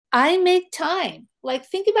I make time. Like,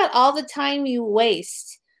 think about all the time you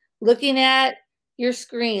waste looking at your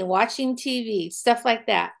screen, watching TV, stuff like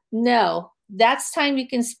that. No, that's time you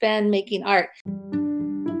can spend making art.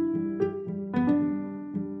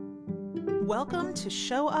 Welcome to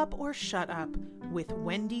Show Up or Shut Up with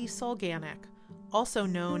Wendy Solganic, also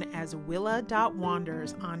known as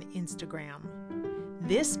Willa.Wanders on Instagram.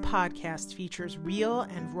 This podcast features real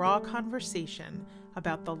and raw conversation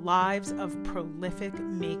about the lives of prolific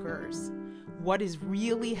makers. What is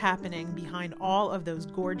really happening behind all of those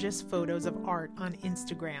gorgeous photos of art on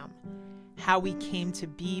Instagram? How we came to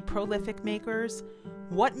be prolific makers?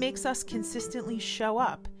 What makes us consistently show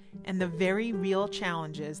up? And the very real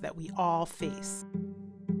challenges that we all face.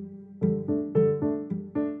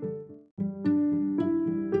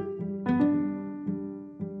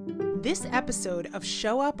 This episode of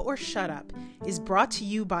Show Up or Shut Up is brought to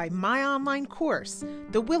you by my online course,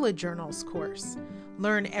 the Willa Journals course.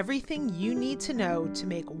 Learn everything you need to know to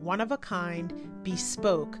make one-of-a-kind,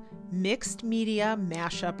 bespoke, mixed media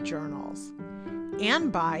mashup journals.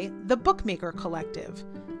 And by the Bookmaker Collective.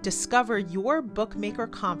 Discover your bookmaker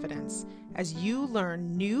confidence as you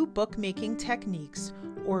learn new bookmaking techniques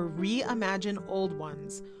or reimagine old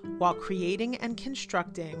ones while creating and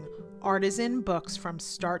constructing artisan books from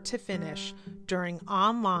start to finish during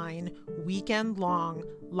online, weekend-long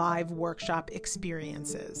live workshop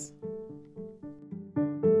experiences.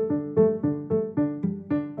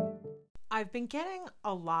 I've been getting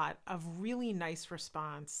a lot of really nice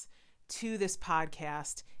response to this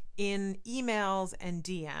podcast in emails and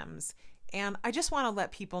DMs. And I just want to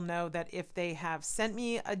let people know that if they have sent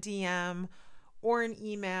me a DM or an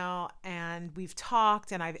email and we've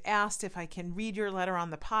talked and I've asked if I can read your letter on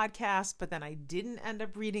the podcast, but then I didn't end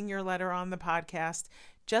up reading your letter on the podcast,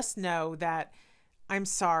 just know that I'm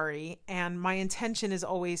sorry. And my intention is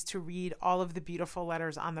always to read all of the beautiful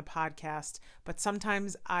letters on the podcast, but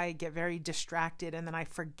sometimes I get very distracted and then I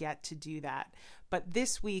forget to do that. But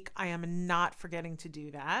this week I am not forgetting to do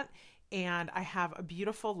that. And I have a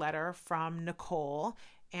beautiful letter from Nicole.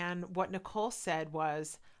 And what Nicole said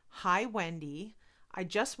was, "Hi, Wendy. I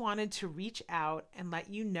just wanted to reach out and let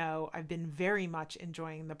you know I've been very much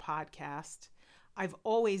enjoying the podcast. I've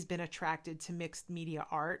always been attracted to mixed media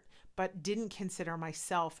art, but didn't consider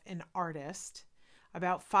myself an artist.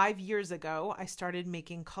 About 5 years ago, I started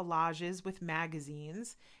making collages with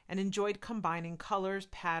magazines and enjoyed combining colors,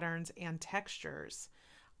 patterns, and textures.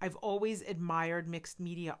 I've always admired mixed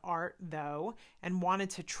media art, though, and wanted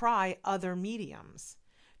to try other mediums.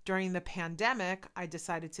 During the pandemic, I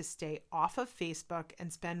decided to stay off of Facebook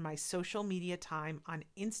and spend my social media time on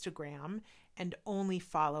Instagram and only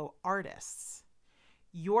follow artists.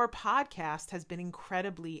 Your podcast has been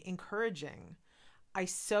incredibly encouraging. I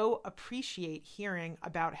so appreciate hearing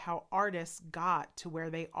about how artists got to where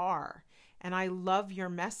they are, and I love your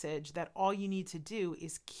message that all you need to do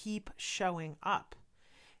is keep showing up.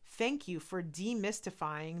 Thank you for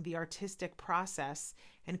demystifying the artistic process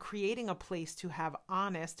and creating a place to have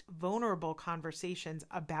honest, vulnerable conversations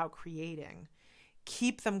about creating.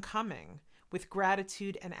 Keep them coming. With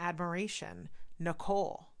gratitude and admiration,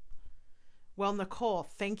 Nicole." Well, Nicole,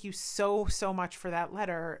 thank you so much for that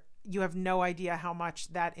letter. You have no idea how much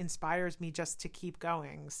that inspires me just to keep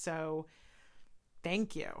going. So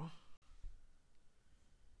thank you.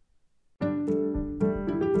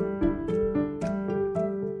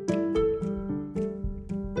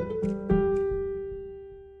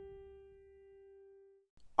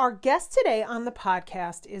 Our guest today on the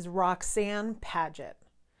podcast is Roxanne Paget.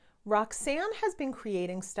 Roxanne has been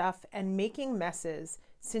creating stuff and making messes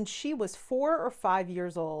since she was 4 or 5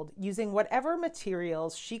 years old, using whatever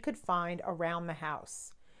materials she could find around the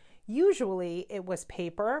house. Usually it was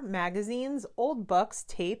paper, magazines, old books,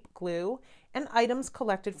 tape, glue, and items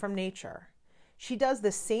collected from nature. She does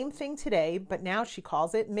the same thing today, but now she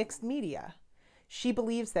calls it mixed media. She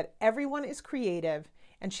believes that everyone is creative,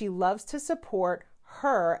 and she loves to support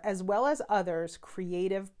her as well as others'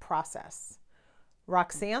 creative process.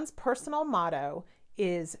 Roxanne's personal motto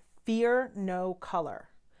is "Fear no color."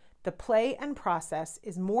 The play and process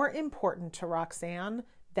is more important to Roxanne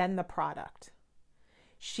than the product.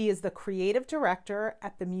 She is the creative director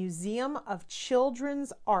at the Museum of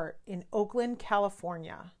Children's Art in Oakland,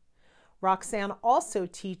 California. Roxanne also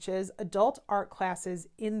teaches adult art classes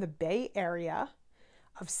in the Bay Area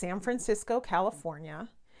of San Francisco, California,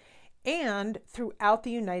 and throughout the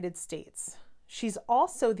United States. She's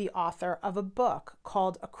also the author of a book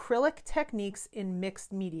called Acrylic Techniques in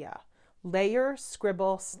Mixed Media, Layer,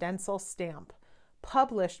 Scribble, Stencil, Stamp,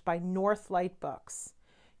 published by Northlight Books.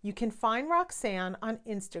 You can find Roxanne on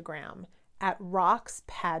Instagram at Rox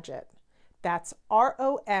Paget. That's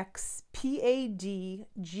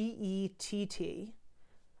RoxPadgett.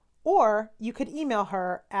 Or you could email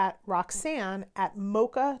her at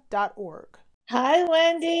roxanne@mocha.org. Hi,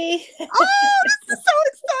 Wendy. Oh, this is so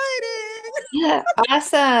exciting.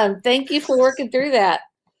 Awesome. Thank you for working through that.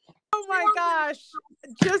 Oh my gosh.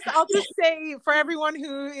 I'll just say for everyone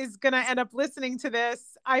who is going to end up listening to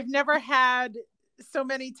this, I've never had so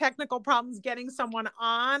many technical problems getting someone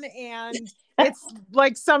on, and it's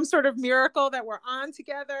like some sort of miracle that we're on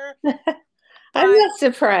together. I'm not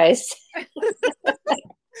surprised.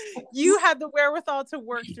 You had the wherewithal to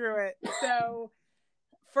work through it. So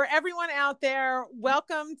for everyone out there,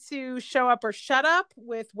 welcome to Show Up or Shut Up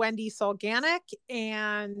with Wendy Solganic.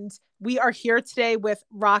 And we are here today with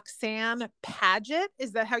Roxanne Padgett.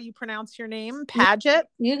 Is that how you pronounce your name? Padgett?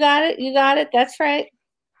 You got it. You got it. That's right.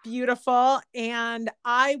 Beautiful. And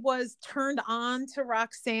I was turned on to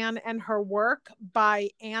Roxanne and her work by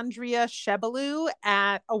Andrea Shebelu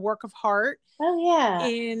at A Work of Heart. Oh, yeah.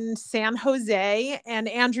 In San Jose. And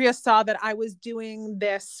Andrea saw that I was doing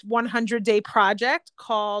this 100-day project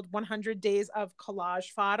called 100 Days of Collage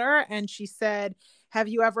Fodder. And she said, have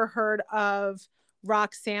you ever heard of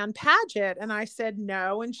Roxanne Padgett? And I said,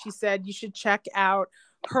 no. And she said, you should check out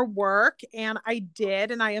her work. And I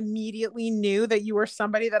did. And I immediately knew that you were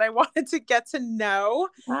somebody that I wanted to get to know.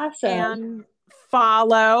 Awesome. And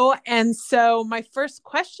follow. And so my first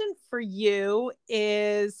question for you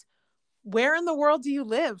is, where in the world do you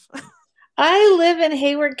live? I live in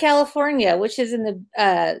Hayward, California, which is in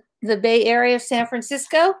the Bay Area of San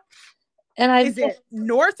Francisco. And is it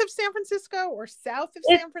north of San Francisco or south of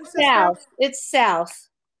San Francisco? South. It's south,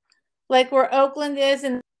 like where Oakland is,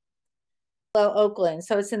 and below Oakland.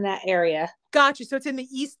 So it's in that area. Gotcha. So it's in the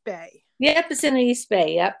East Bay. Yep, it's in the East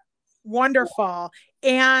Bay. Yep. Wonderful.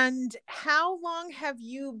 And how long have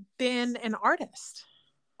you been an artist?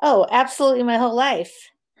 Oh, absolutely, my whole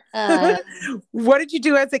life. What did you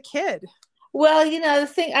do as a kid? Well, the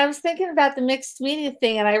thing, I was thinking about the mixed media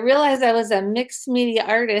thing, and I realized I was a mixed media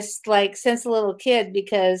artist like since a little kid,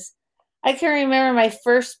 because I can remember my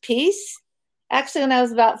first piece. Actually, when I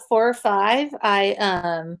was about 4 or 5,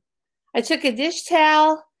 I took a dish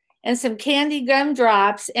towel and some candy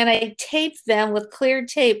gumdrops, and I taped them with clear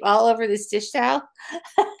tape all over this dish towel.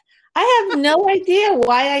 I have no idea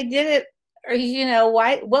why I did it, or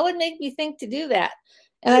what would make me think to do that.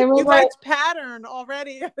 And I remember, you liked pattern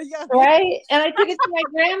already. Yeah. Right. And I took it to my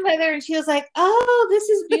grandmother, and she was like, oh, this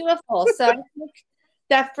is beautiful. So I think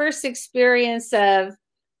that first experience of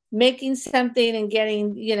making something and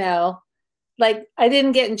getting, like I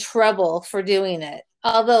didn't get in trouble for doing it.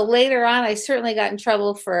 Although later on, I certainly got in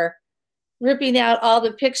trouble for ripping out all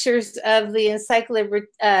the pictures of the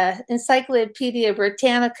Encyclopedia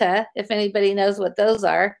Britannica, if anybody knows what those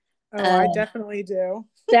are. Oh, I definitely do.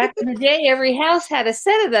 Back in the day, every house had a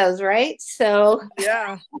set of those, right? So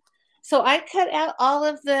yeah. So I cut out all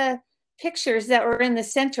of the pictures that were in the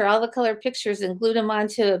center, all the color pictures, and glued them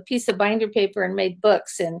onto a piece of binder paper and made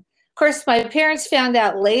books. And of course, my parents found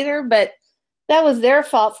out later, but that was their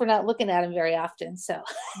fault for not looking at them very often. So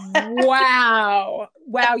wow,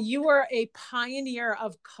 you were a pioneer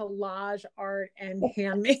of collage art and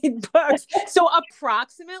handmade books. So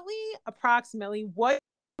approximately, what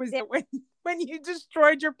was it when you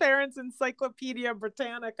destroyed your parents' Encyclopedia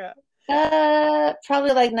Britannica?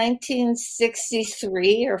 Probably like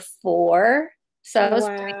 1963 or 4. So I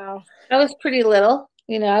was pretty little.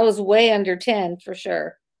 I was way under 10 for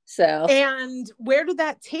sure. So, and where did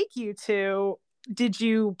that take you to? Did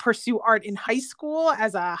you pursue art in high school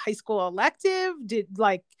as a high school elective? Did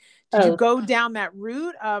you go down that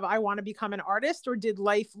route of I want to become an artist, or did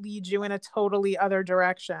life lead you in a totally other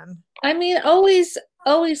direction? I mean, always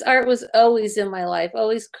art was always in my life,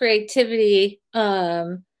 always creativity.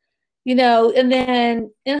 And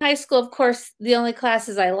then in high school, of course, the only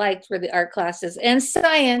classes I liked were the art classes and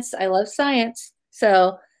science. I love science.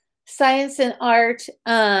 So science and art.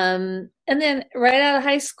 And then right out of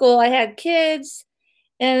high school, I had kids,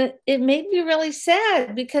 and it made me really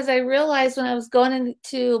sad because I realized when I was going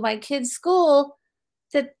into my kids' school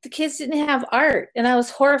that the kids didn't have art, and I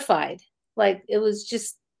was horrified. Like that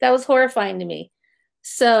was horrifying to me.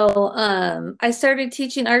 So I started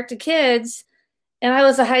teaching art to kids, and I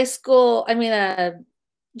was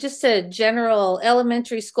just a general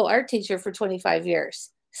elementary school art teacher for 25 years.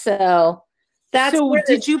 So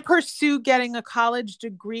did you pursue getting a college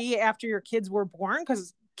degree after your kids were born?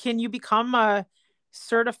 Because can you become a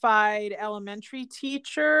certified elementary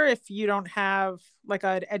teacher if you don't have like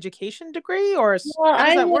an education degree, or how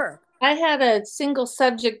does that work? I had a single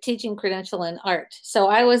subject teaching credential in art. So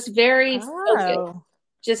I was very focused.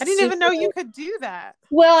 I just didn't even super. know you could do that.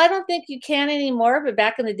 Well, I don't think you can anymore, but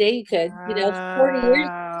back in the day you could.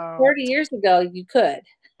 wow. 40 years ago you could.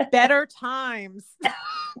 Better times.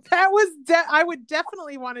 I would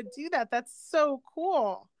definitely want to do that. That's so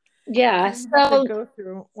cool. Yeah. You didn't have to So, go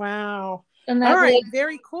through. Wow. and All that right, like,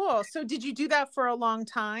 very cool. So did you do that for a long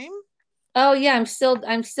time? oh yeah, I'm still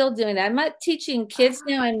doing that. I'm not teaching kids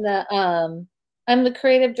now. I'm the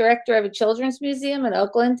creative director of a children's museum in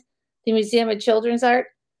Oakland, the Museum of Children's Art.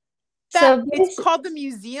 That So it's called the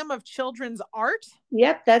Museum of Children's Art?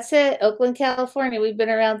 yep, that's it. Oakland, California. We've been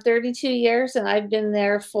around 32 years and I've been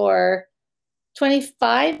there for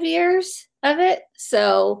 25 years of it.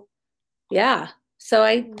 So yeah. So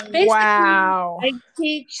Wow. I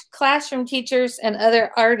teach classroom teachers and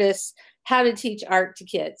other artists how to teach art to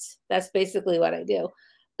kids. That's basically what I do.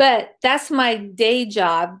 But that's my day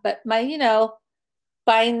job. But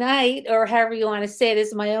by night, or however you want to say it,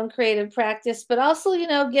 is my own creative practice, but also,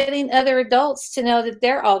 getting other adults to know that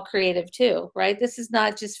they're all creative too, right? This is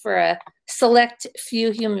not just for a select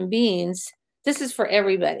few human beings. This is for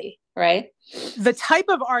everybody, right? The type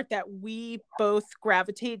of art that we both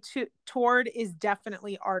gravitate toward is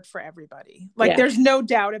definitely art for everybody. Like Yeah. there's no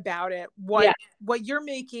doubt about it. Yeah. What you're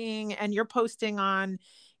making and you're posting on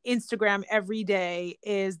Instagram every day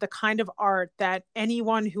is the kind of art that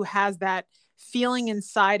anyone who has that feeling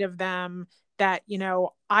inside of them that,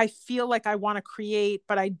 I feel like I want to create,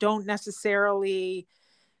 but I don't necessarily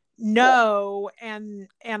know, and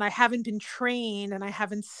I haven't been trained and I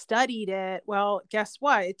haven't studied it. Well, guess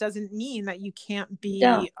what? It doesn't mean that you can't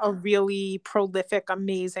No, be a really prolific,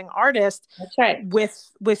 amazing artist that's right. with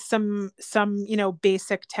some,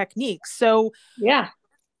 basic techniques. So Yeah.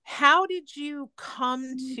 how did you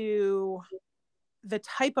come to the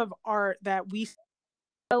type of art that we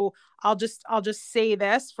I'll just say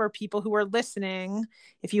this for people who are listening.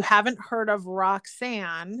 If you haven't heard of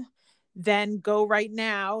Roxanne, then go right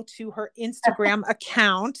now to her Instagram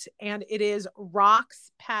account, and it is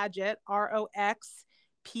Rox Padgett,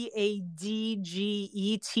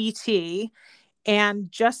 RoxPadgett,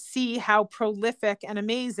 and just see how prolific and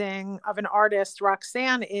amazing of an artist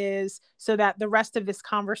Roxanne is, so that the rest of this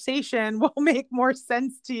conversation will make more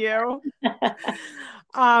sense to you.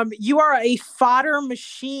 You are a fodder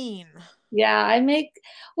machine. Yeah, I'd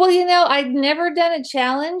never done a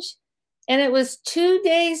challenge. And it was 2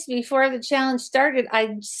 days before the challenge started,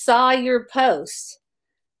 I saw your post.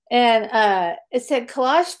 And it said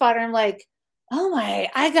collage fodder. I'm like, oh my,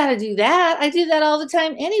 I got to do that. I do that all the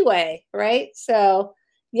time anyway. Right. So,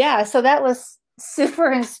 yeah. So that was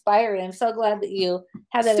super inspiring. I'm so glad that you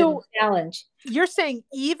had that as a challenge. You're saying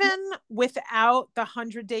even without the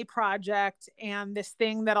 100-day project and this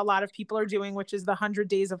thing that a lot of people are doing, which is the 100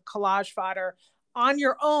 days of collage fodder, on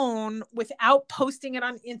your own, without posting it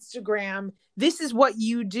on Instagram, this is what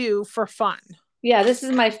you do for fun. Yeah, this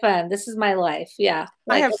is my fun. This is my life. Yeah.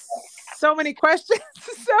 I have so many questions.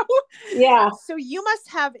 So you must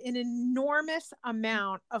have an enormous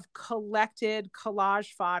amount of collected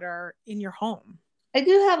collage fodder in your home. I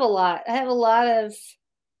do have a lot. I have a lot of,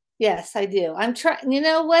 yes, I do. I'm trying, you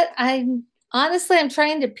know what? I'm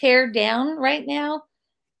trying to pare down right now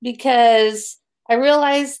because I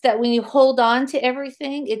realize that when you hold on to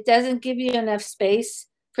everything, it doesn't give you enough space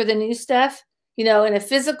for the new stuff, in a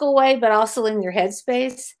physical way, but also in your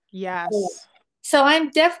headspace. Yes. So I'm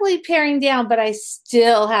definitely paring down, but I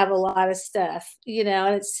still have a lot of stuff,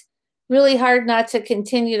 and it's really hard not to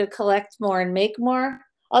continue to collect more and make more.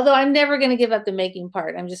 Although I'm never going to give up the making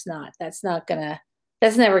part. I'm just not. That's never going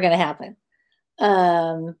to happen.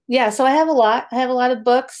 Yeah. So I have a lot. I have a lot of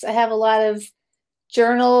books. I have a lot of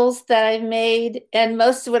journals that I've made. And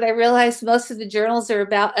most of the journals are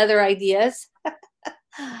about other ideas.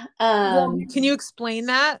 Can you explain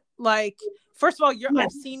that? Like, first of all,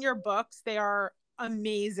 I've seen your books. They are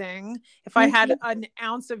amazing. If I had an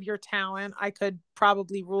ounce of your talent, I could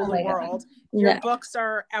probably rule the world. Your books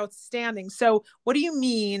are outstanding. So what do you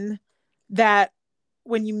mean that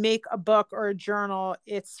when you make a book or a journal,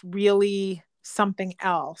 it's really something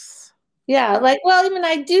else? Yeah, I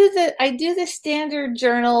do the standard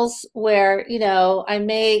journals where, I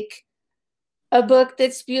make a book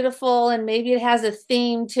that's beautiful and maybe it has a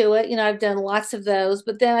theme to it. I've done lots of those,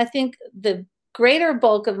 but then I think the greater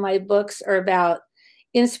bulk of my books are about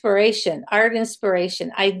inspiration, art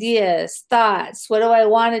inspiration, ideas, thoughts. What do I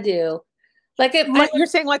want to do? You're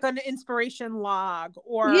saying like an inspiration log,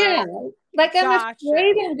 or I'm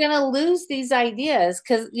afraid I'm gonna lose these ideas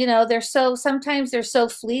because sometimes they're so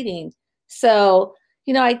fleeting. So,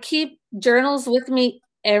 I keep journals with me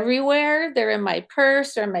everywhere. They're in my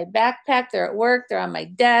purse, they're in my backpack, they're at work, they're on my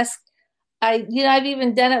desk. I've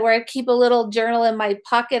even done it where I keep a little journal in my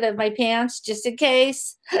pocket of my pants just in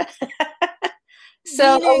case.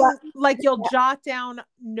 So, Meaning, like you'll jot down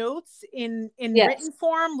notes in yes, written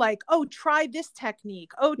form, like, oh, try this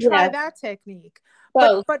technique, oh, try yes, that technique.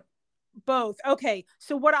 But both. both. Okay.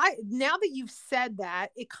 So now that you've said that,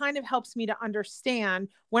 it kind of helps me to understand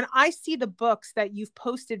when I see the books that you've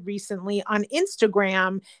posted recently on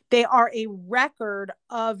Instagram, they are a record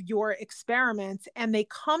of your experiments and they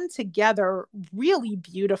come together really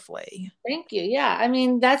beautifully. Thank you. Yeah, I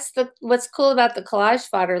mean that's the what's cool about the collage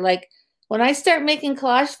fodder. Like when I start making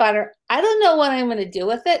collage fodder, I don't know what I'm going to do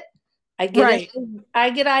with it. I get it. Right. I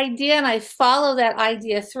get an idea and I follow that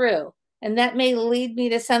idea through, and that may lead me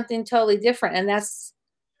to something totally different, and that's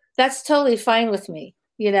totally fine with me.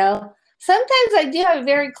 Sometimes I do have a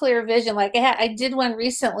very clear vision. Like I did one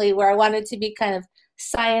recently where I wanted to be kind of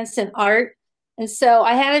science and art. And so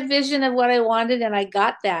I had a vision of what I wanted and I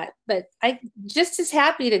got that, but I just as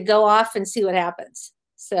happy to go off and see what happens.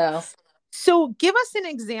 So, So give us an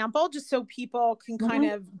example just so people can kind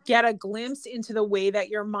mhm. of get a glimpse into the way that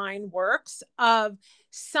your mind works of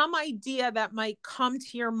some idea that might come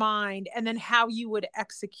to your mind and then how you would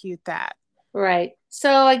execute that. Right. So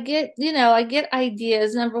I get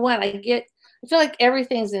ideas. Number one, I feel like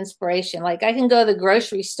everything's inspiration. Like I can go to the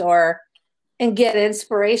grocery store and get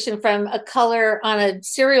inspiration from a color on a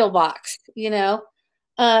cereal box.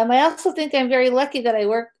 I also think I'm very lucky that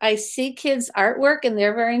I see kids' artwork and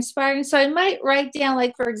they're very inspiring. So I might write down,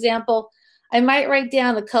 like, for example, I might write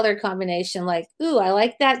down the color combination, like, ooh, I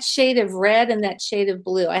like that shade of red and that shade of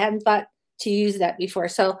blue. I hadn't thought to use that before.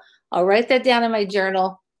 So I'll write that down in my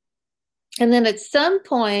journal. And then at some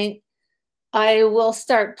point, I will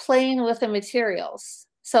start playing with the materials.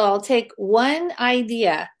 So I'll take one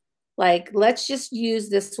idea, like let's just use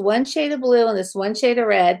this one shade of blue and this one shade of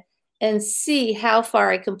red and see how far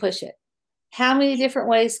I can push it. How many different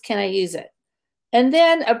ways can I use it? And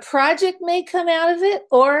then a project may come out of it,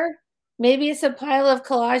 or maybe it's a pile of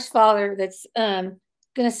collage fodder that's going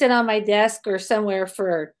to sit on my desk or somewhere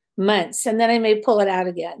for months, and then I may pull it out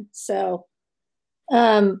again. So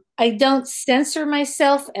I don't censor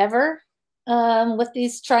myself ever with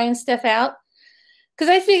these trying stuff out because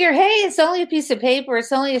I figure, hey, it's only a piece of paper.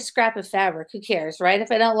 It's only a scrap of fabric. Who cares, right?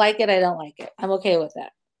 If I don't like it, I don't like it. I'm okay with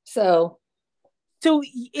that. So, So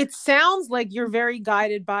it sounds like you're very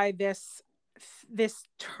guided by this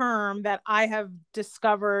term that I have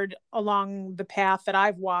discovered along the path that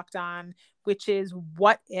I've walked on, which is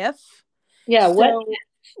what if. yeah, So yeah,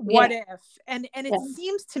 what if? And it yeah,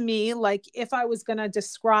 seems to me like if I was going to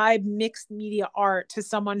describe mixed media art to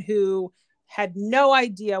someone who had no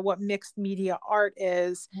idea what mixed media art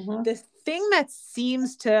is, mhm, the thing that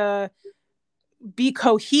seems to be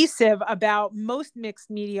cohesive about most mixed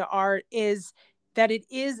media art is that it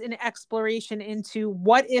is an exploration into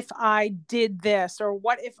what if I did this or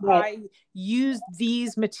what if right. I used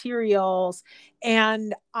these materials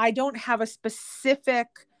and I don't have a specific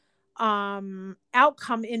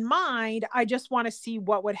outcome in mind. I just want to see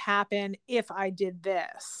what would happen if I did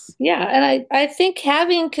this. Yeah, and I think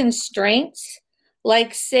having constraints,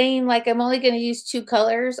 like saying like I'm only going to use two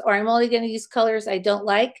colors or I'm only going to use colors I don't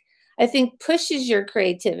like, I think pushes your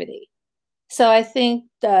creativity. So I think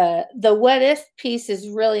the what if piece is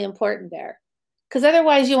really important there because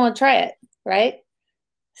otherwise you won't try it, right?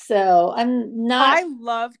 So I'm not I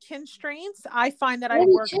love constraints. I find that I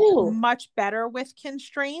ready work to. much better with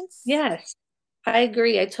constraints. Yes, I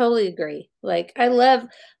agree. I totally agree. Like I love,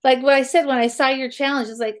 like what I said when I saw your challenge,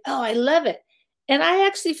 it's like, oh, I love it. And I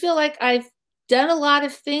actually feel like I've done a lot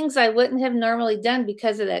of things I wouldn't have normally done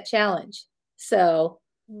because of that challenge. So,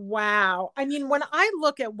 Wow. I mean, when I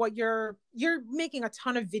look at what you're making a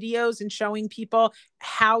ton of videos and showing people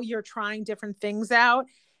how you're trying different things out.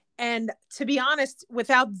 And to be honest,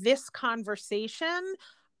 without this conversation,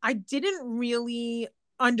 I didn't really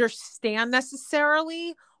understand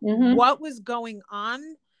necessarily mhm. what was going on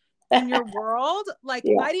in your world. Like,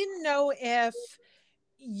 Yeah, I didn't know if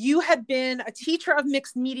you had been a teacher of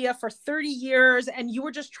mixed media for 30 years and you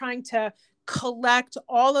were just trying to collect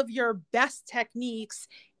all of your best techniques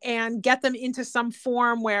and get them into some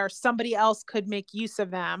form where somebody else could make use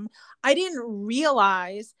of them. I didn't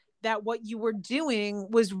realize that what you were doing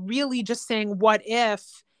was really just saying what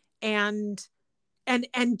if and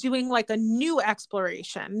and doing like a new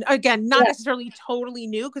exploration, again, not yeah, necessarily totally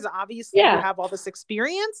new because obviously you yeah, have all this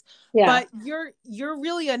experience, yeah, but you're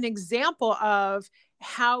really an example of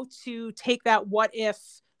how to take that what if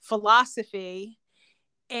philosophy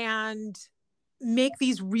and make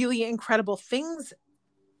these really incredible things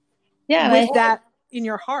yeah. And with that in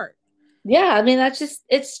your heart. yeah, I mean,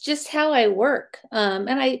 it's just how I work. And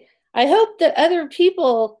I hope that other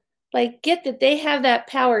people like get that they have that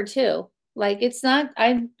power too. Like it's not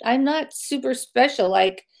I'm not super special.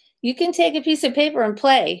 Like you can take a piece of paper and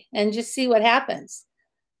play and just see what happens.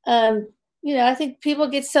 Um, I think people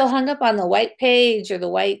get so hung up on the white page or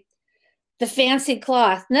the fancy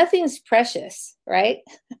cloth. Nothing's precious, right?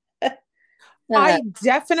 I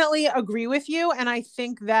definitely agree with you. And I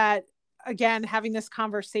think that, again, having this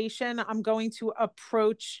conversation, I'm going to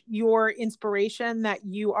approach your inspiration that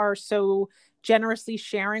you are so generously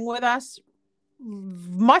sharing with us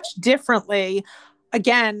much differently.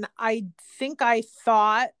 Again, I think I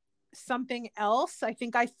thought something else. I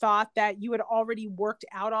think I thought that you had already worked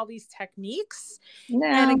out all these techniques. And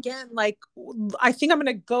No. again, like, I think I'm going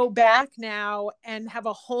to go back now and have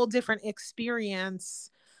a whole different experience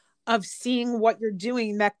of seeing what you're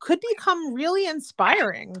doing that could become really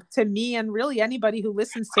inspiring to me and really anybody who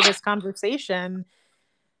listens to this conversation.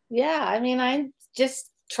 Yeah, I mean, I'm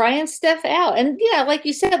just trying stuff out. And yeah, like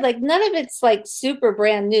you said, like none of it's like super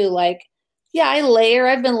brand new. Like, yeah,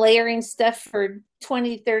 I've been layering stuff for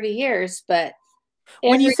 20, 30 years, but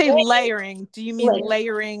When you every say day, layering, do you mean like,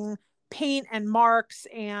 layering paint and marks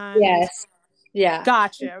and yes, yeah.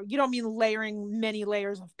 gotcha? You don't mean layering many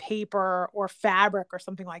layers of paper or fabric or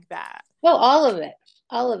something like that. Well, all of it,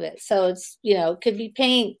 all of it. So it's, it could be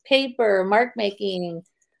paint, paper, mark making,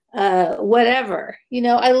 whatever.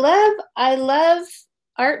 I love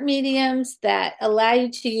art mediums that allow you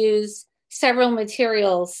to use several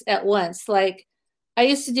materials at once. Like I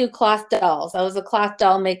used to do cloth dolls. I was a cloth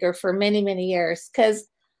doll maker for many, many years because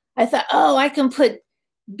I thought, oh, I can put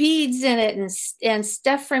beads in it and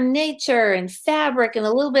stuff from nature and fabric and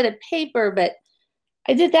a little bit of paper, but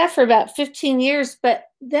I did that for about 15 years, but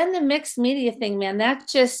then the mixed media thing, man,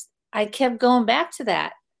 I kept going back to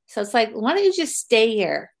that. So it's like, why don't you just stay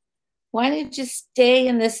here? Why don't you just stay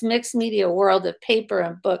in this mixed media world of paper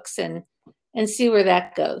and books and see where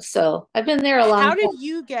that goes? So I've been there a long How time. did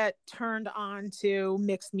you get turned on to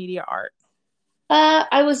mixed media art?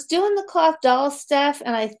 I was doing the cloth doll stuff,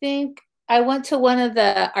 and I think I went to one of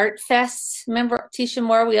the art fests. Remember Tisha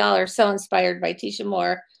Moore? We all are so inspired by Tisha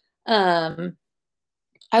Moore. Um,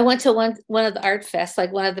 I went to one of the art fests,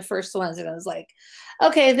 like one of the first ones, and I was like,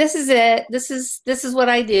 okay, this is it. This is what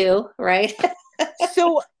I do, right?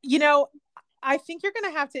 So, I think you're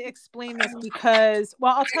going to have to explain this because,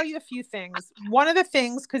 well, I'll tell you a few things. One of the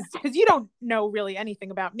things, because you don't know really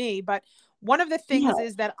anything about me, but one of the things No.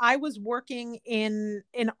 is that I was working in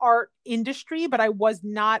an art industry, but I was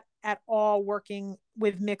not at all working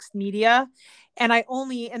with mixed media. And I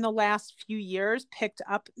only in the last few years picked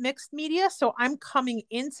up mixed media. So I'm coming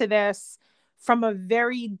into this from a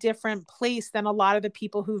very different place than a lot of the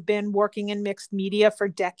people who've been working in mixed media for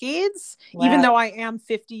decades. Even Wow. though I am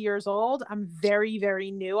 50 years old, I'm very,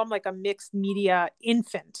 very new. I'm like a mixed media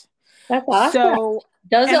infant. That's awesome. So,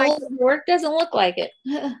 and Doesn't I work doesn't look like it.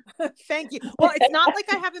 thank you. Well, it's not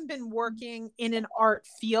like I haven't been working in an art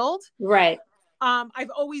field. Right.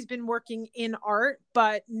 I've always been working in art,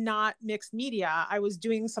 but not mixed media. I was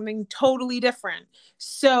doing something totally different.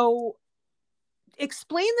 So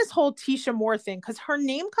explain this whole Tisha Moore thing because her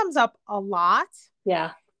name comes up a lot.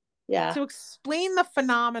 Yeah. Yeah. So explain the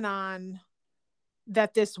phenomenon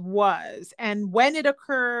that this was and when it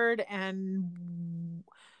occurred. And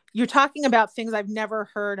you're talking about things I've never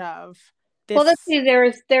heard of. Well, let's This,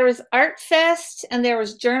 see. There was Art Fest, and there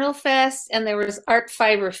was Journal Fest, and there was Art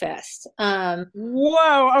Fiber Fest.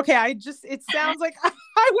 whoa, okay. It sounds like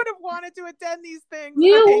I would have wanted to attend these things.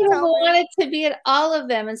 You Okay, would have tell me. wanted to be at all of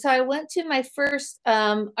them, and so I went to my first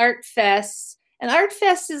Art Fest. And Art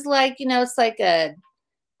Fest is like, it's like I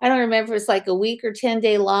don't remember, it's like a week or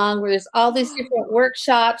 10-day long where there's all these different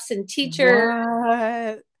workshops and teachers.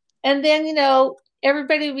 What? And then,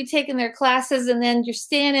 everybody would be taking their classes, and then you're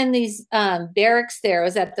staying in these barracks there. I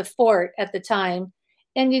was at the fort at the time.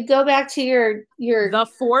 And you go back to your The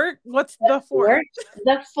fort? What's the fort?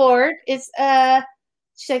 The fort. It's I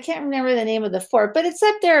can't remember the name of the fort, but it's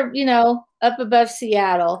up there, up above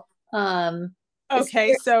Seattle. It's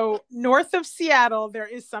Okay, so north of Seattle, there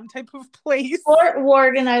is some type of place. Fort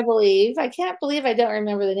Worden, I believe. I can't believe I don't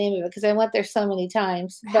remember the name of it because I went there so many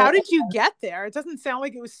times. How But did you get there? It doesn't sound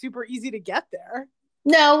like it was super easy to get there.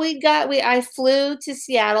 no, I flew to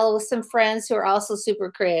Seattle with some friends who are also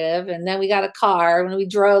super creative, and then we got a car and we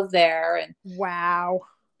drove there, Wow.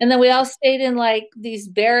 and then we all stayed in like these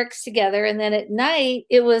barracks together, and then at night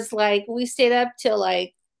it was like we stayed up till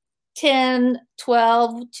like 10,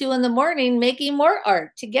 12, 2 in the morning making more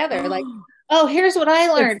art together. Like, oh, here's what I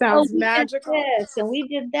It learned. Oh, sounds we did magical. this and we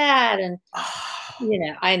did that. And,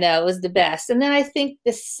 I know it was the best. And then I think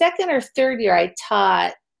the second or third year I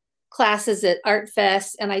taught, classes at Art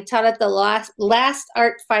Fest, and I taught at the last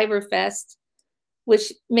Art Fiber Fest,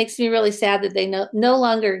 which makes me really sad that they no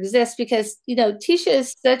longer exist, because, you know, Tisha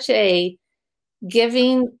is such a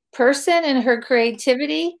giving person in her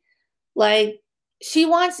creativity. Like,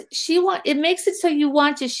 it makes it so you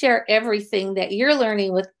want to share everything that you're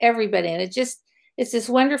learning with everybody. And it's this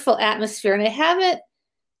wonderful atmosphere. And I haven't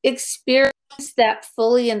experienced that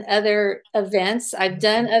fully in other events. I've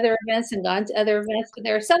done other events and gone to other events, but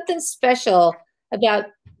there's something special about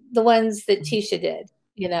the ones that Tisha did,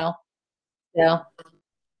 you know? So,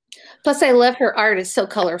 plus I love her art. It's so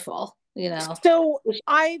colorful, you know? So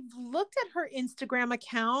I've looked at her Instagram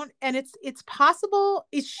account, and it's possible,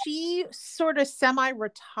 is she sort of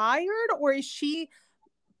semi-retired, or is she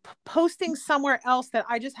posting somewhere else that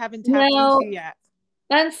I just haven't tapped into yet?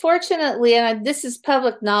 Unfortunately, and this is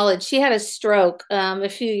public knowledge, she had a stroke a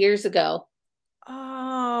few years ago.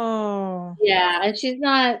 Oh. Yeah, and she's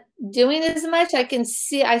not doing as much. I can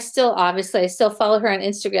see, I still follow her on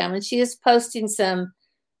Instagram, and she is posting some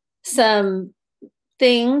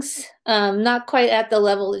things, not quite at the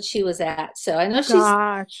level that she was at. So I know she's,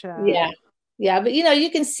 gotcha. Yeah, but you know,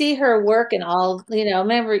 you can see her work and all, you know,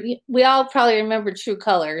 remember, we all probably remember True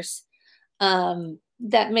Colors.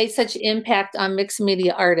 That made such impact on mixed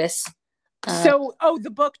media artists.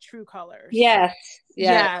 The book True Colors. Yes.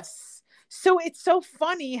 So it's so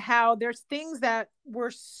funny how there's things that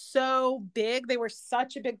were so big. They were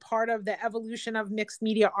such a big part of the evolution of mixed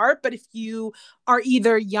media art. But if you are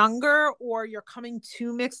either younger or you're coming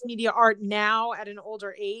to mixed media art now at an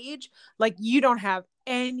older age, like, you don't have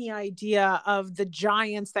any idea of the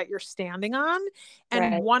giants that you're standing on.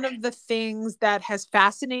 And Right. One of the things that has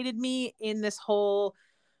fascinated me in this whole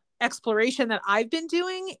exploration that I've been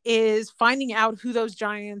doing is finding out who those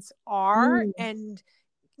giants are and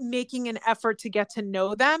making an effort to get to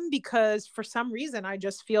know them, because for some reason I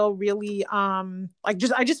just feel really I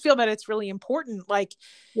just feel that it's really important, like,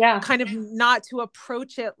 kind of not to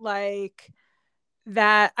approach it like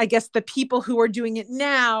that. I guess the people who are doing it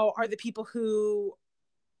now are the people who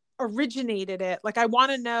originated it. Like, I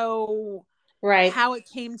want to know how it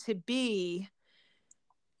came to be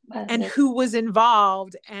and who was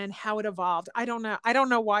involved and how it evolved. I don't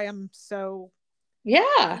know why I'm so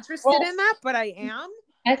interested in that, but I am.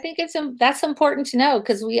 I think that's important to know,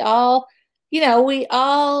 because we all, you know,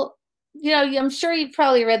 I'm sure you've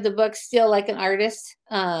probably read the book Steal Like an Artist.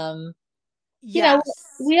 You know,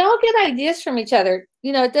 we all get ideas from each other.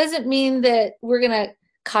 You know, it doesn't mean that we're going to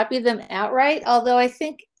copy them outright. Although I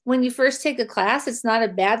think when you first take a class, it's not a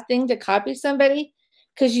bad thing to copy somebody,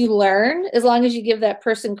 because you learn as long as you give that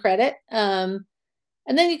person credit. And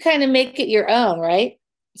then you kind of make it your own, right?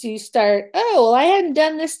 So you start, oh, well, I hadn't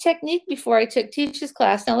done this technique before I took Tisha's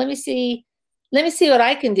class. Now let me see what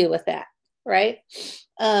I can do with that, right?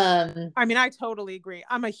 I mean, I totally agree.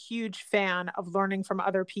 I'm a huge fan of learning from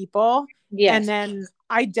other people. Yes. And then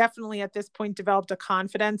I definitely at this point developed a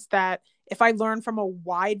confidence that if I learn from a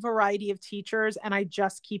wide variety of teachers and I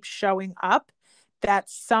just keep showing up, that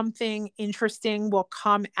something interesting will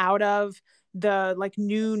come out of the, like,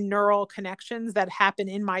 new neural connections that happen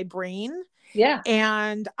in my brain. Yeah.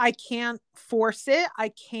 And I can't force it. I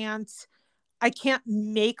can't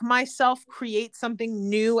make myself create something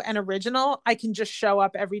new and original. I can just show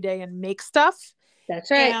up every day and make stuff.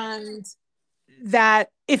 That's right. And that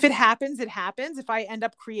if it happens, it happens. If I end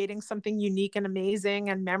up creating something unique and amazing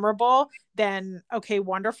and memorable, then okay,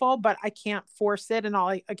 wonderful. But I can't force it. And all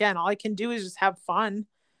I can do is just have fun.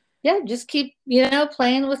 Yeah, just keep,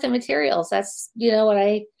 playing with the materials. That's, what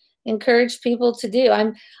I encourage people to do.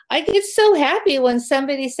 I get so happy when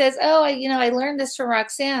somebody says, oh, I learned this from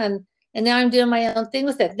Roxanne and now I'm doing my own thing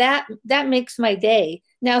with it. That makes my day.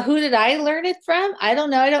 Now, who did I learn it from? I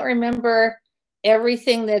don't know. I don't remember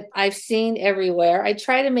everything that I've seen everywhere. I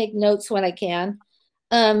try to make notes when I can.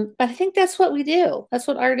 But I think that's what we do. That's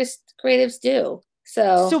what creatives do.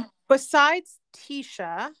 So besides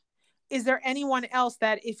Tisha, is there anyone else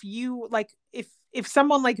that if you like, if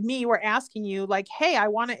someone like me were asking you like, hey, I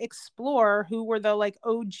want to explore who were the like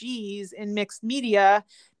OGs in mixed media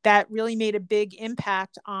that really made a big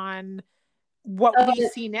impact on what we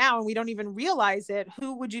see now and we don't even realize it,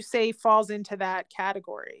 who would you say falls into that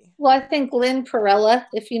category? Well, I think Lynn Perella,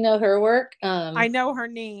 if you know her work. I know her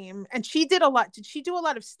name. And she did a lot. Did she do a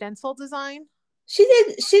lot of stencil design? She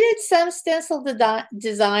did some stencil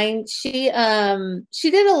design. She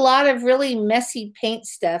did a lot of really messy paint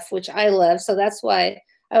stuff, which I love. So that's why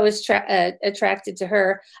I was attracted to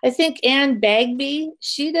her. I think Anne Bagby,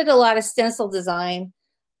 she did a lot of stencil design,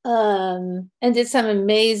 and did some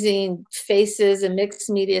amazing faces and mixed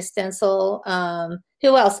media stencil.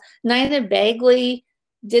 Who else? Nina Bagley.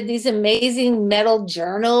 did these amazing metal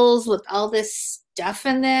journals with all this stuff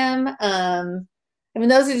in them. I mean,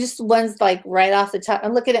 those are just ones like right off the top.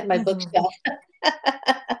 I'm looking at my bookshelf.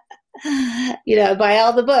 Buy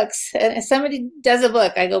all the books. And if somebody does a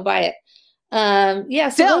book, I go buy it. Yeah.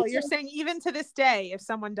 Still, you're saying even to this day, if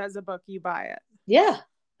someone does a book, you buy it. Yeah.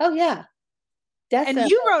 Oh, yeah. Definitely.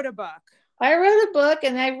 And you wrote a book. I wrote a book,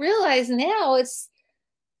 and I realize now it's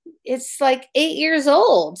like 8 years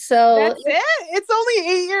old. So that's it. It's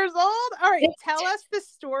only 8 years old. All right. Tell us the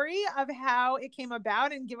story of how it came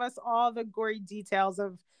about and give us all the gory details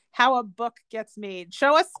of how a book gets made.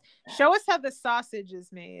 Show us how the sausage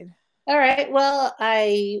is made. All right. Well,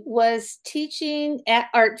 I was teaching at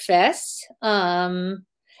Art Fest. And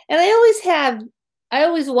I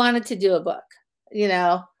always wanted to do a book.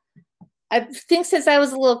 I think since I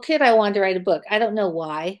was a little kid, I wanted to write a book. I don't know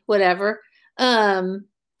why, whatever.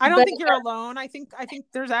 I don't think you're alone. I think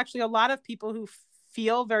there's actually a lot of people who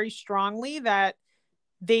feel very strongly that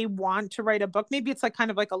they want to write a book. Maybe it's like kind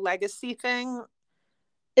of like a legacy thing.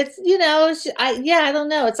 It's, I don't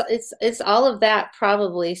know. It's all of that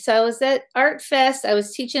probably. So I was at Art Fest. I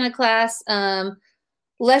was teaching a class,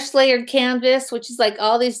 Less Layered Canvas, which is like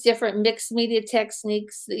all these different mixed media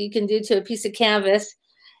techniques that you can do to a piece of canvas.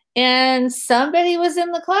 And somebody was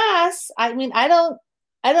in the class. I mean, I don't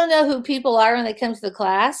know who people are when they come to the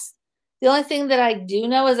class. The only thing that I do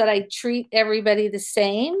know is that I treat everybody the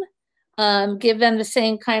same, give them the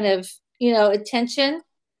same kind of, attention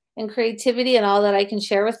and creativity and all that I can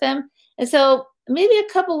share with them. And so maybe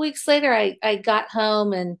a couple weeks later, I got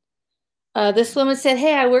home, and this woman said,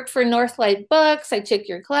 "Hey, I work for Northlight Books. I took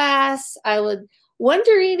your class. I was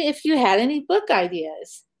wondering if you had any book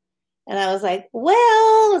ideas." And I was like,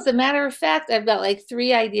 "Well, as a matter of fact, I've got like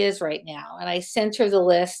 3 ideas right now." And I sent her the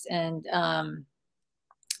list, and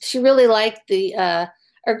she really liked the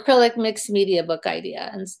acrylic mixed media book idea.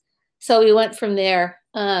 And so we went from there.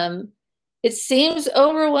 It seems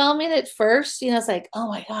overwhelming at first. It's like, oh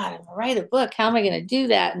my God, I'm gonna write a book. How am I going to do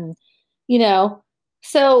that? And,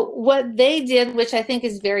 so what they did, which I think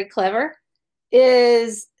is very clever,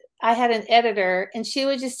 is I had an editor, and she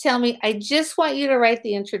would just tell me, "I just want you to write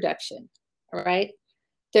the introduction. All right.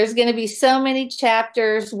 There's going to be so many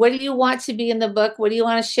chapters. What do you want to be in the book? What do you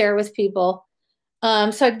want to share with people?"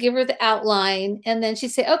 So I'd give her the outline, and then she'd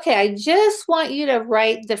say, "Okay, I just want you to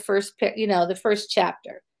write the first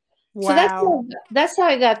chapter." Wow. So that's how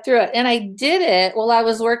I got through it. And I did it while I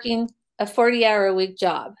was working a 40-hour-a-week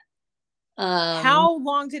job. How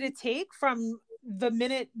long did it take from the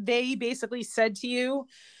minute they basically said to you,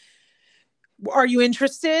 "Are you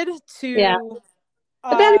interested?" to Yeah.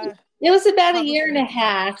 It was about a year and a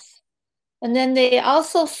half. And then they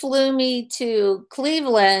also flew me to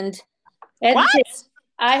Cleveland.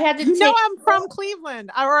 I had to take, I'm from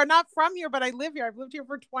Cleveland, or not from here, but I live here. I've lived here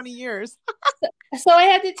for 20 years. So I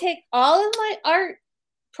had to take all of my art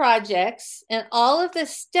projects and all of the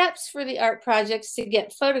steps for the art projects to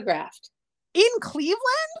get photographed. In Cleveland?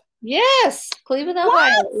 Yes, Cleveland,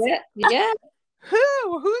 Ohio. Yeah.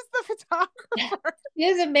 Who's the photographer? She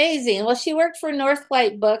is amazing. Well, she worked for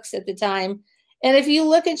Northlight Books at the time. And if you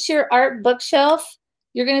look at your art bookshelf,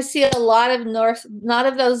 you're going to see a lot of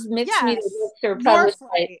those mixed media books are published.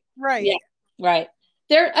 Right. Yeah, right.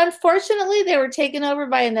 Unfortunately, they were taken over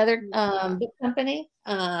by another book company.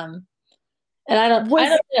 And I don't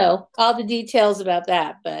know all the details about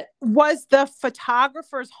that, but was the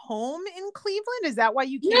photographer's home in Cleveland? Is that why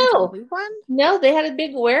you came to Cleveland? No, they had a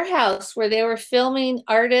big warehouse where they were filming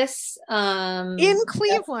artists in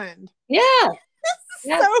Cleveland. Yeah.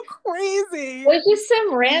 So crazy. It was just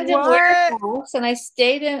some random warehouse, and I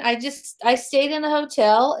stayed in the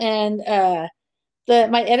hotel, and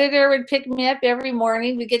my editor would pick me up every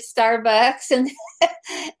morning. We'd get Starbucks,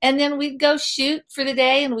 and then we'd go shoot for the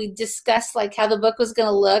day, and we'd discuss like how the book was going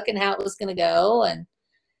to look and how it was going to go. And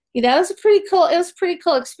it was a pretty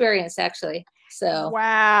cool experience, actually. So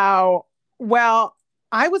wow. Well,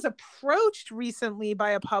 I was approached recently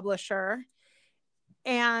by a publisher,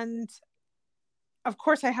 and of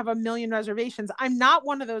course I have a million reservations. I'm not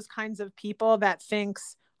one of those kinds of people that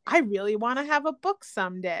thinks I really want to have a book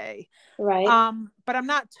someday. Right. But I'm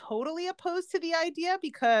not totally opposed to the idea,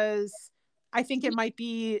 because I think it might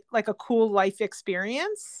be like a cool life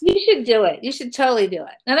experience. You should do it. You should totally do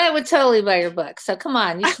it. And I would totally buy your book. So come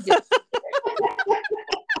on, you should do it.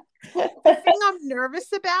 The thing I'm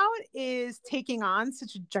nervous about is taking on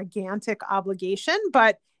such a gigantic obligation.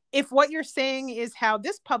 But if what you're saying is how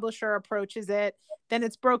this publisher approaches it, then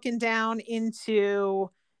it's broken down into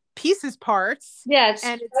pieces parts, Yeah, it's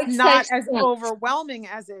and it's not bite-sized as chunks. overwhelming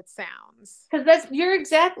as it sounds. Because that's you're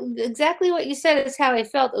exactly what you said is how I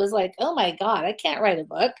felt. It was like, oh my God, I can't write a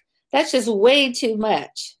book. That's just way too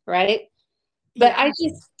much, right? But Yeah. I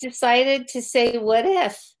just decided to say, what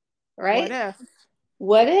if, What right? if?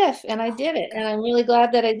 What if? And I did it, and I'm really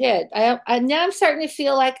glad that I did. I now I'm starting to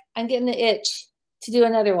feel like I'm getting the itch to do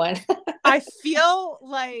another one. I feel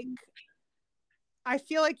like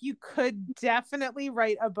you could definitely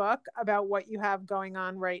write a book about what you have going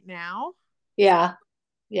on right now. Yeah,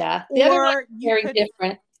 yeah. The other one Or is you very could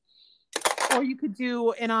different.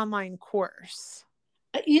 do an online course.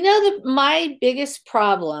 You know, my biggest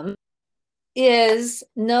problem is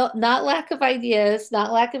not lack of ideas,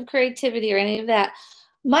 not lack of creativity or any of that.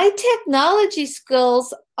 My technology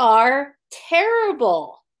skills are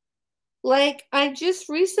terrible. Like I just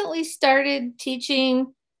recently started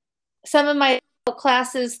teaching some of my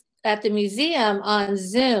classes at the museum on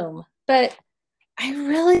Zoom, but I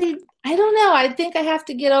don't know. I think I have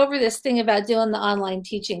to get over this thing about doing the online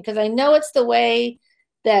teaching because I know it's the way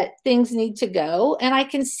that things need to go. And I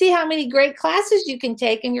can see how many great classes you can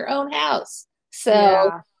take in your own house. So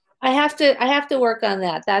Yeah. I have to work on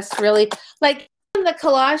that. That's really like the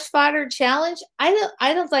collage fodder challenge. I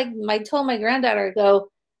don't like I told my granddaughter, I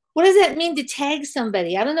go, what does that mean to tag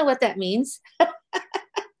somebody? I don't know what that means. Well,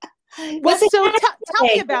 What's a so tell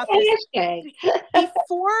me hashtag? about this. What's a hashtag?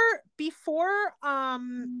 Before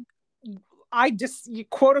I just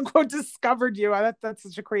quote unquote discovered you. That's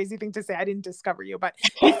such a crazy thing to say. I didn't discover you, but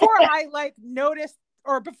before I like noticed,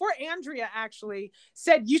 or before Andrea actually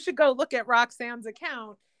said you should go look at Roxanne's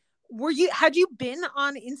account, had you been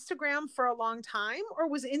on Instagram for a long time, or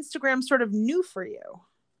was Instagram sort of new for you?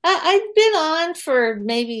 I've been on for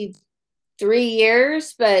maybe 3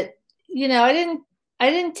 years, but you know, I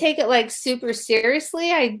didn't take it like super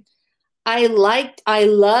seriously. I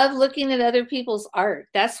love looking at other people's art.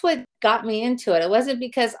 That's what got me into it. It wasn't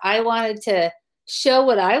because I wanted to show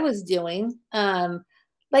what I was doing.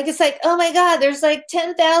 Like it's like, oh my God, there's like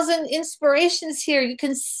 10,000 inspirations here. You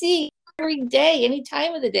can see every day, any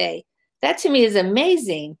time of the day. That to me is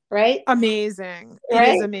amazing, right? Amazing. It is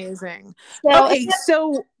Right. amazing. So Okay,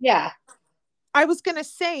 so yeah, I was going to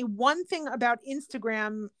say one thing about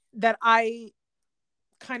Instagram that I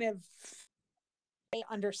kind of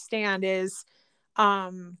understand is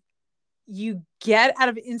you get out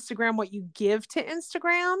of Instagram what you give to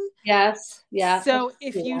Instagram. yes, yeah, So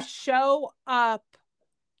if you yeah, show up,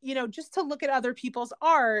 just to look at other people's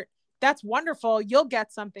art, that's wonderful. You'll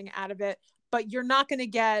get something out of it, but you're not going to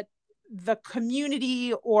get the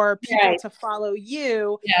community or people right, to follow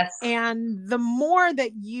you. yes, And the more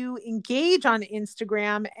that you engage on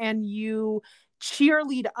Instagram and you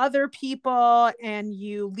cheerlead other people and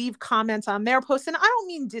you leave comments on their posts, and I don't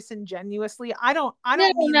mean disingenuously. I no,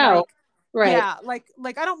 don't mean no, like, right, yeah,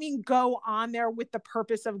 like I don't mean go on there with the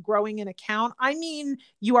purpose of growing an account. I mean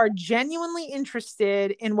you are genuinely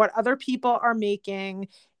interested in what other people are making.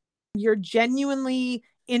 You're genuinely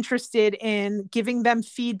interested in giving them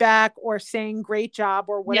feedback or saying great job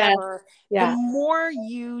or yes, whatever. The yeah, more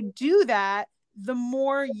you do that, the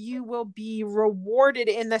more you will be rewarded,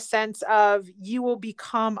 in the sense of you will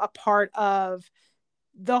become a part of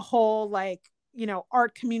the whole, like,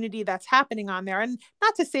 art community that's happening on there. And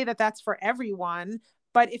not to say that that's for everyone,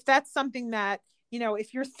 but if that's something that,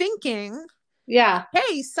 if you're thinking, yeah,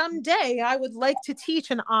 hey, someday I would like to teach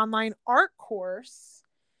an online art course,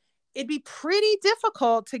 it'd be pretty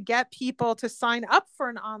difficult to get people to sign up for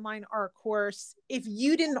an online art course if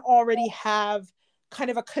you didn't already have kind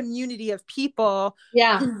of a community of people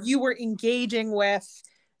yeah. who you were engaging with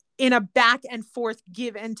in a back and forth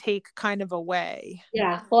give and take kind of a way.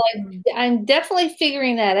 Yeah, well, I'm definitely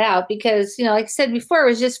figuring that out because, you know, like I said before, it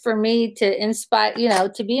was just for me to inspire, you know,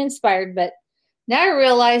 to be inspired. But now I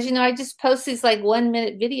realize, you know, I just post these like 1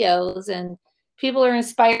 minute videos and people are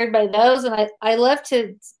inspired by those. And I love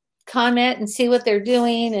to comment and see what they're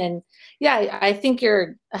doing. And yeah, I think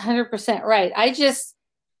you're 100% right. I just,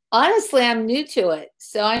 honestly, I'm new to it.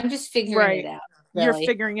 So I'm just figuring it Right. out, You're really.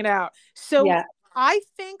 figuring it out. So Yeah. I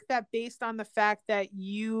think that based on the fact that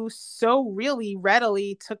you so really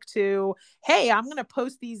readily took to, hey, I'm going to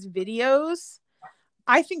post these videos,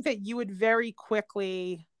 I think that you would very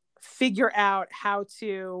quickly figure out how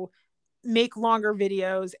to make longer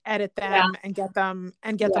videos, edit Yeah. them, and get them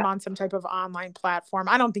Yeah. on some type of online platform.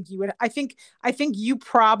 I don't think you would. I think you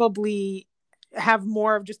probably have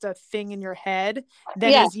more of just a thing in your head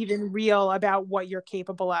than Yeah. is even real about what you're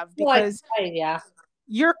capable of, Well, because yeah.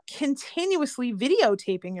 you're continuously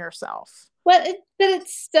videotaping yourself. But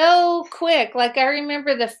it's so quick. Like I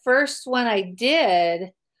remember the first one I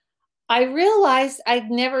did, I realized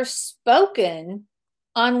I'd never spoken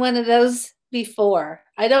on one of those before.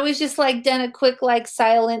 I'd always just like done a quick like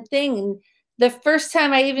silent thing. And the first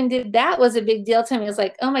time I even did that was a big deal to me. I was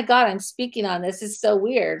like, oh my God, I'm speaking on this. It's so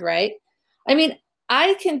weird, right? I mean,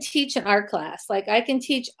 I can teach an art class. Like I can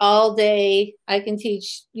teach all day. I can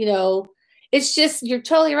teach, it's just, you're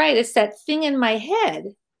totally right. It's that thing in my head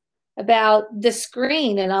about the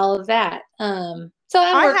screen and all of that. So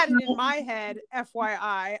I had it in my head,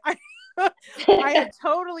 FYI. I had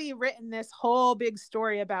totally written this whole big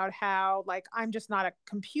story about how like I'm just not a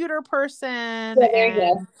computer person, yeah, there you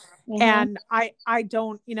go. Mm-hmm. And I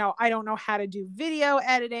don't, I don't know how to do video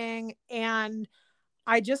editing, and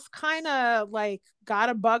I just kind of like got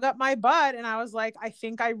a bug up my butt, and I was like, I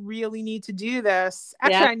think I really need to do this.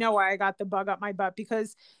 Actually, I know why I got the bug up my butt,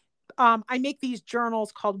 because I make these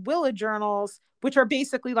journals called Willa journals, which are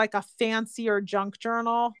basically like a fancier junk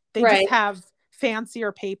journal. They just have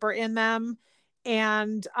fancier paper in them,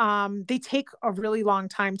 and they take a really long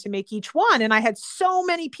time to make each one. And I had so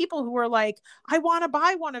many people who were like, I want to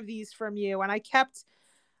buy one of these from you. And I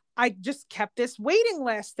just kept this waiting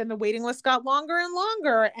list, and the waiting list got longer and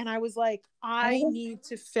longer. And I was like, I need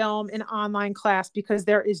to film an online class, because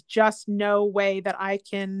there is just no way that I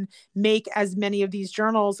can make as many of these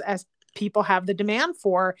journals as people have the demand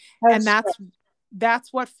for. And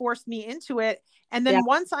that's what forced me into it. And then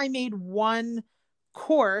once I made one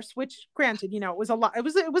course, which granted, it was a lot, it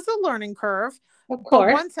was a learning curve. Of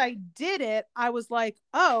course. But once I did it, I was like,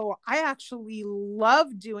 oh, I actually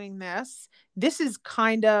love doing this. This is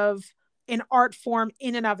kind of an art form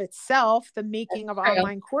in and of itself, the making of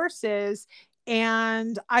online courses.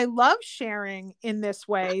 And I love sharing in this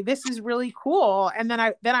way. This is really cool. And then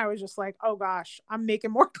I was just like, oh gosh, I'm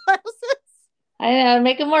making more classes. I know,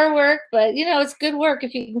 making more work, but it's good work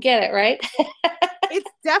if you can get it, right? It's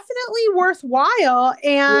definitely worthwhile,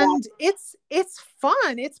 and it's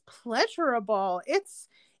fun. It's pleasurable. It's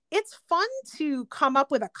fun to come up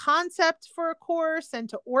with a concept for a course and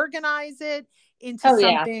to organize it into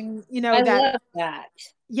something, I love that.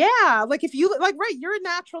 Yeah. Like if you like, right, you're a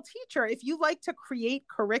natural teacher. If you like to create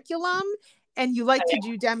curriculum and you like to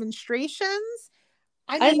do demonstrations,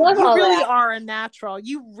 I mean, you really are a natural.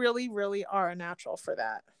 You really, really are a natural for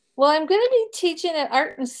that. Well, I'm going to be teaching at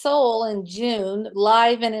Art and Soul in June,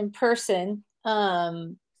 live and in person.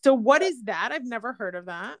 So what is that? I've never heard of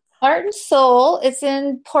that. Art and Soul, it's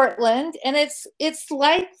in Portland, and it's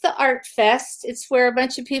like the Art Fest. It's where a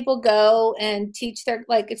bunch of people go and teach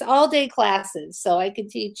it's all day classes. So I could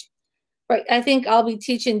teach, right? I think I'll be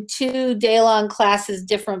teaching 2 day-long classes,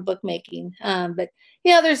 different bookmaking. But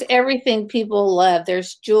there's everything people love.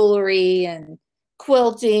 There's jewelry and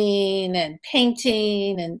quilting and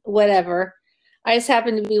painting and whatever. I just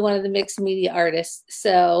happen to be one of the mixed media artists.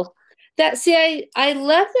 So I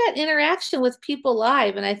love that interaction with people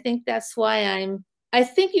live. And I think that's why I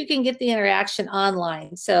think you can get the interaction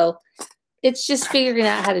online. So it's just figuring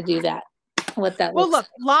out how to do that. What that well, look,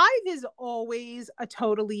 live is always a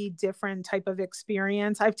totally different type of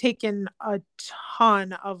experience. I've taken a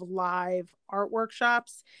ton of live art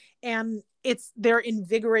workshops, and they're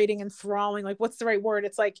invigorating, enthralling. Like, what's the right word?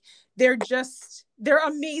 It's like they're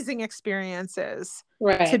amazing experiences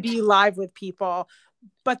to be live with people.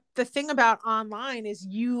 But the thing about online is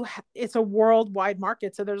it's a worldwide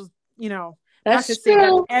market. So there's, not to say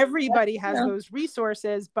that everybody has those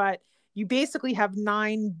resources, but you basically have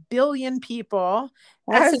 9 billion people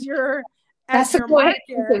as your market.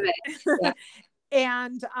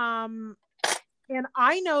 And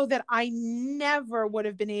I know that I never would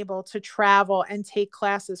have been able to travel and take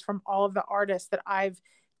classes from all of the artists that I've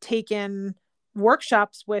taken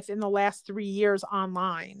workshops with in the last 3 years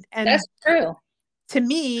online. And that's true. To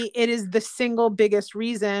me, it is the single biggest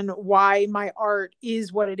reason why my art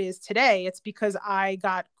is what it is today. It's because I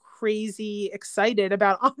got crazy excited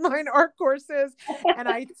about online art courses, and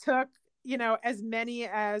I took, as many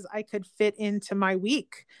as I could fit into my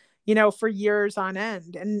week, for years on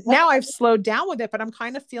end. And now I've slowed down with it, but I'm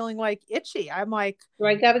kind of feeling like itchy. I'm like,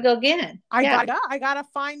 I got to go again. I gotta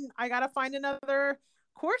find another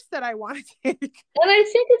course that I want to take. And I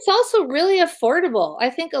think it's also really affordable.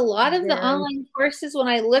 I think a lot of the online courses, when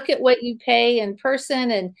I look at what you pay in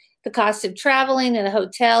person and the cost of traveling and a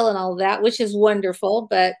hotel and all that, which is wonderful,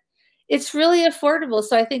 but it's really affordable.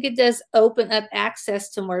 So I think it does open up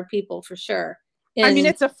access to more people for sure. I mean,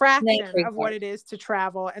 it's a fraction of what it is to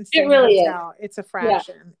travel and stay in a hotel. It's a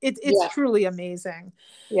fraction. It's truly amazing.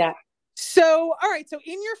 Yeah. So, all right. So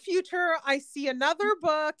in your future, I see another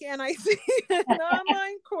book and I see an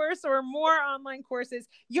online course or more online courses.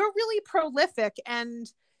 You're really prolific.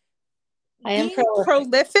 And I am Being prolific.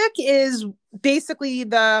 prolific is basically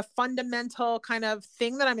the fundamental kind of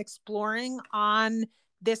thing that I'm exploring on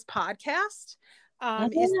this podcast,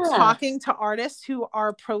 is Yeah. talking to artists who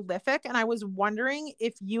are prolific. And I was wondering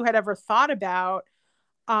if you had ever thought about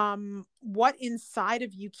what inside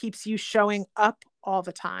of you keeps you showing up all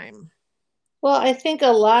the time. Well, I think a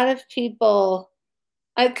lot of people,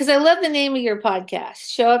 because I love the name of your podcast,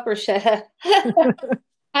 Show Up or Shut Up.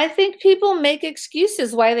 I think people make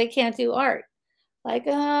excuses why they can't do art. Like,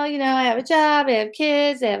 oh, I have a job, I have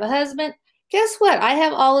kids, I have a husband. Guess what? I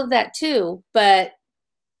have all of that too. But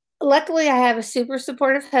luckily, I have a super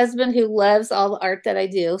supportive husband who loves all the art that I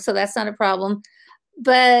do. So that's not a problem.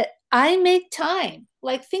 But I make time.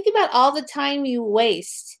 Like, think about all the time you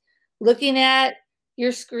waste looking at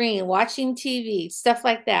your screen, watching TV, stuff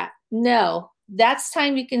like that. No, that's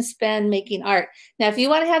time you can spend making art. Now, if you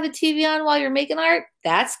want to have the TV on while you're making art,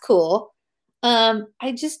 that's cool.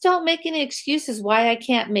 I just don't make any excuses why I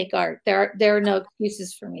can't make art. There are no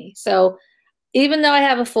excuses for me. So even though I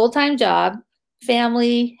have a full-time job,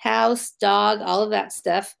 family, house, dog, all of that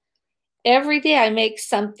stuff, every day I make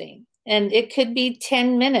something, and it could be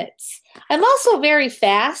 10 minutes. I'm also very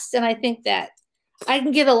fast, and I think that I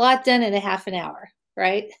can get a lot done in a half an hour,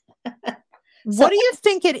 right? So What do you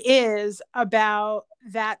think it is about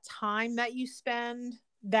that time that you spend,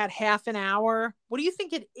 that half an hour? What do you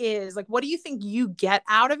think it is? Like, what do you think you get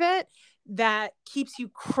out of it that keeps you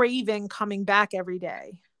craving coming back every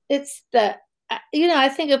day? it's I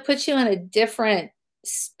think it puts you in a different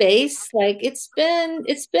space. Like it's been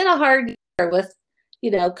a hard year with,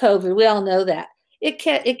 COVID. We all know that. It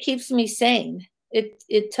keeps me sane.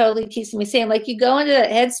 It totally keeps me sane. Like you go into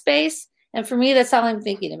that headspace, and for me, that's all I'm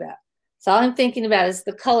thinking about. So all I'm thinking about is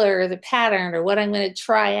the color or the pattern or what I'm going to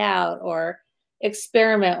try out or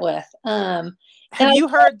experiment with. And Have you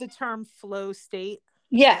heard the term flow state?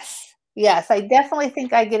 yes, yes, I definitely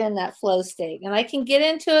think I get in that flow state, and I can get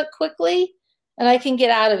into it quickly, and I can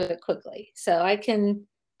get out of it quickly. So I can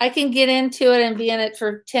get into it and be in it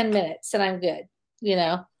for 10 minutes, and I'm good. You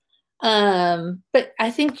know. But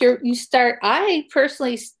I think I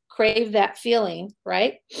personally crave that feeling,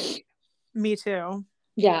 right? Me too.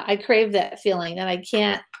 Yeah, I crave that feeling, and I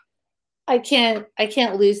can't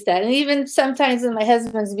lose that. And even sometimes when my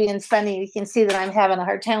husband's being funny, you can see that I'm having a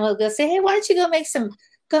hard time. He'll go say, "Hey, why don't you go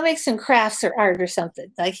make some crafts or art or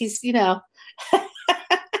something?" Like he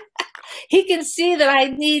can see that I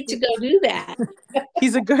need to go do that.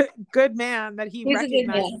 He's a good man that he He's a good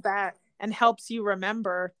recognizes man. that and helps you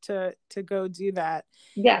remember to go do that.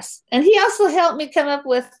 Yes, and he also helped me come up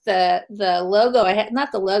with the logo. I had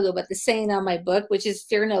not the logo, but the saying on my book, which is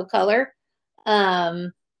 "Fear no color."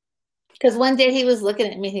 Um, because one day he was looking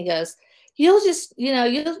at me and he goes, you'll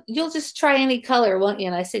just try any color, won't you?"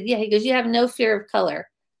 And I said, "Yeah." He goes, "You have no fear of color."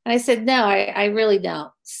 And I said, "No, I really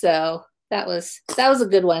don't." So that was a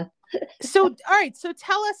good one. So, all right. So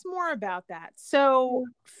tell us more about that. So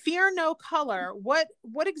fear no color. What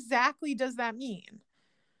exactly does that mean?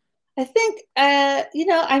 I think,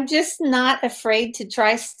 I'm just not afraid to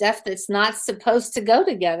try stuff that's not supposed to go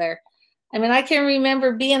together. I mean, I can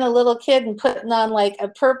remember being a little kid and putting on like a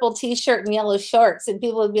purple t-shirt and yellow shorts, and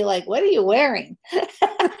people would be like, "What are you wearing?"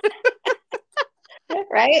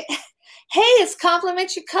 Right? Hey, it's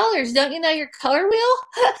complementary colors. Don't you know your color wheel?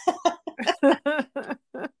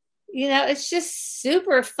 It's just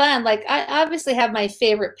super fun. Like I obviously have my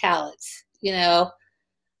favorite palettes, but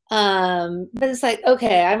it's like,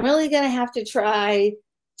 okay, I'm really gonna have to try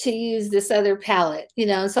to use this other palette,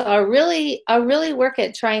 so I really work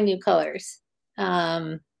at trying new colors.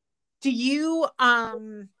 Um, do you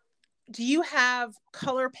do you have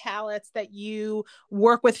color palettes that you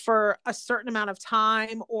work with for a certain amount of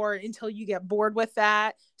time or until you get bored with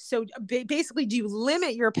that? So basically, do you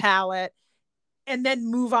limit your palette and then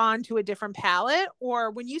move on to a different palette? Or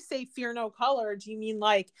when you say fear no color, do you mean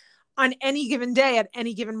like on any given day, at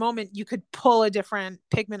any given moment, you could pull a different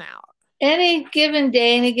pigment out? any given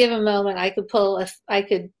day, any given moment, I could pull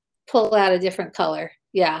out a different color.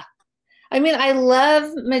 Yeah. I mean, I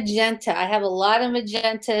love magenta. I have a lot of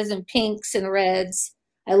magentas and pinks and reds.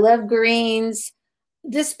 I love greens.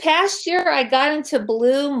 This past year, I got into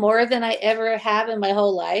blue more than I ever have in my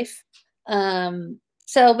whole life.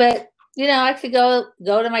 But I could go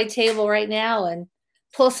to my table right now and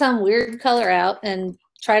pull some weird color out and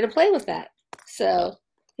try to play with that. So,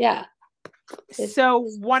 yeah. So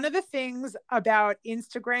one of the things about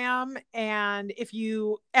Instagram, and if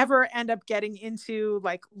you ever end up getting into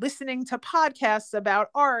like listening to podcasts about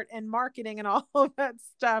art and marketing and all of that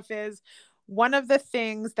stuff, is one of the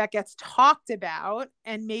things that gets talked about,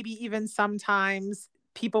 and maybe even sometimes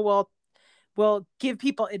people will will give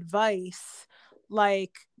people advice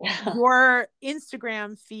like Yeah. your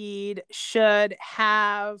Instagram feed should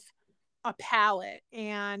have a palette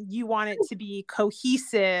and you want it to be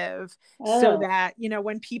cohesive so Oh, that, you know,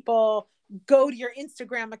 when people go to your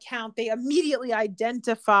Instagram account, they immediately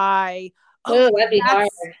identify, oh, oh, that'd be hard.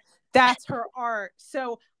 that's her art.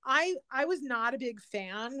 So I was not a big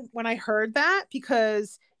fan when I heard that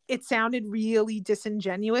because it sounded really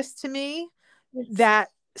disingenuous to me It's, that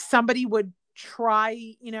somebody would try,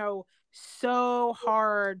 you know, so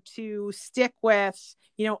hard to stick with,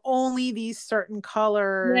 you know, only these certain yeah, I'm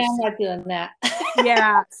colors. not doing that.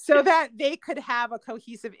 Yeah, so that they could have a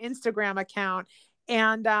cohesive Instagram account.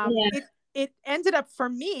 And Yeah, it ended up for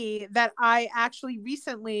me that I actually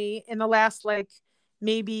recently, in the last like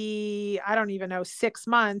maybe, I don't even know, 6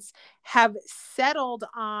 months, have settled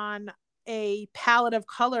on a palette of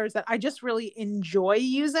colors that I just really enjoy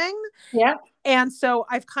using. yeah, And so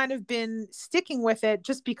I've kind of been sticking with it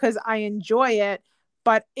just because I enjoy it.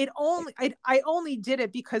 But I only did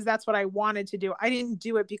it because that's what I wanted to do. I didn't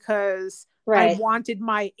do it because I right. wanted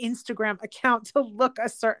my Instagram account to look a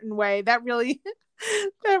certain way. That really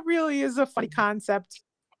that really is a funny concept.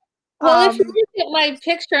 Well, if you Um, look at my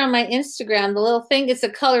picture on my Instagram, the little thing, it's a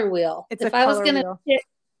color wheel. it's a If I was color gonna wheel. pick,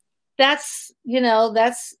 that's,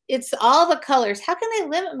 it's all the colors. How can I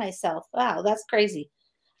limit myself? Wow, that's crazy.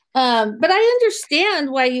 But I understand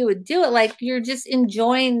why you would do it. Like you're just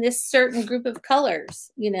enjoying this certain group of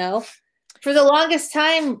colors, For the longest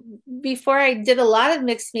time, before I did a lot of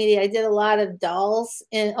mixed media, I did a lot of dolls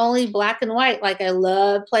in only black and white. Like I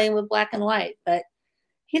love playing with black and white, but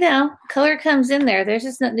color comes in there. There's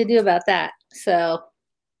just nothing to do about that. So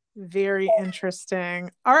Very interesting.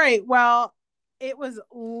 All right. Well, it was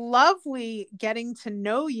lovely getting to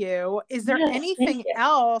know you. Is there yeah, thank anything you.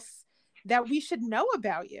 else that we should know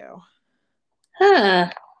about you? Huh.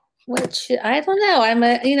 Which I don't know. I'm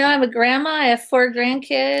a grandma. I have 4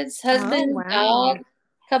 grandkids, Oh, husband, wow. dog,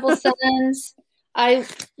 couple sons. I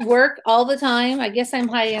work all the time. I guess I'm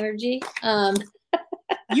high energy.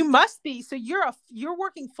 You must be. So you're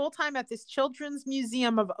working full time at this Children's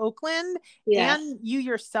Museum of Oakland, Yeah, and you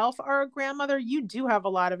yourself are a grandmother. You do have a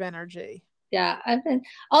lot of energy. yeah.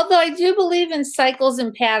 Although I do believe in cycles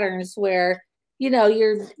and patterns where, you don't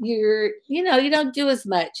do as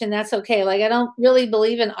much and that's okay. Like I don't really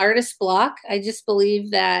believe in artist block. I just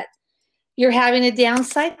believe that you're having a down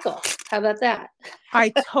cycle. How about that?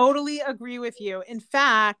 I totally agree with you. In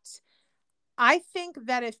fact, I think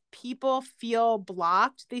that if people feel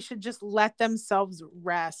blocked, they should just let themselves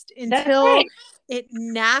rest That's right.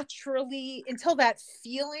 until that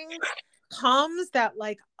feeling comes that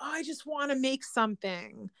like, oh, I just want to make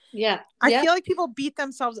something. Yeah. I Yep. feel like people beat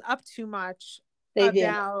themselves up too much They do.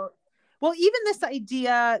 about, well, even this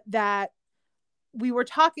idea that we were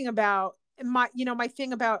talking about, my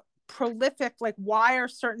thing about prolific, like why are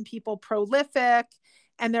certain people prolific?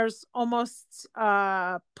 And there's almost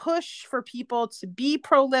a push for people to be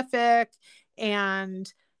prolific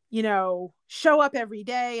and, show up every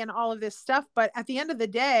day and all of this stuff. But at the end of the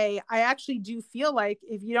day, I actually do feel like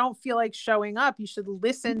if you don't feel like showing up, you should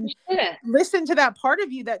Yeah. listen to that part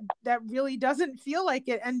of you that really doesn't feel like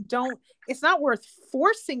it, and don't, it's not worth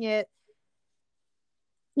forcing it.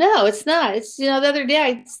 No, it's not. It's, the other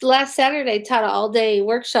day, last Saturday, I taught an all day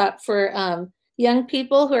workshop for young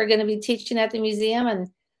people who are going to be teaching at the museum. And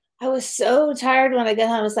I was so tired when I got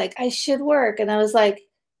home. I was like, I should work. And I was like,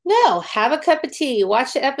 no, have a cup of tea,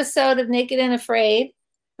 watch the episode of Naked and Afraid.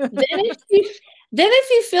 Then if you, then if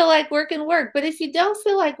you feel like working, work. But if you don't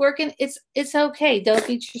feel like working, it's okay. Don't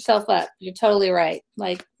beat yourself up. You're totally right.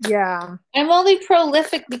 Like Yeah. I'm only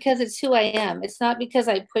prolific because it's who I am. It's not because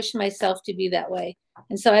I push myself to be that way.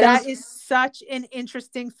 And so I don't, That is such an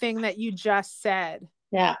interesting thing that you just said.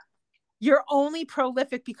 yeah, You're only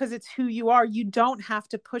prolific because it's who you are. You don't have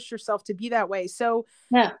to push yourself to be that way. So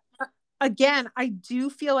no, again, I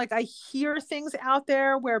do feel like I hear things out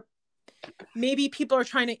there where maybe people are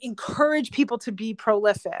trying to encourage people to be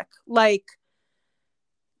prolific. Like,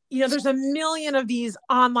 there's a million of these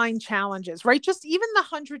online challenges, right? Just even the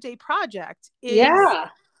 100-day project yeah,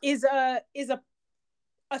 is a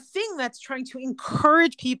thing that's trying to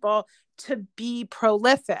encourage people to be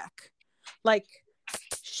prolific. Like,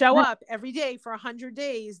 show up every day for 100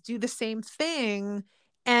 days, do the same thing.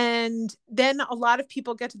 And then a lot of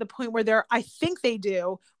people get to the point where I think they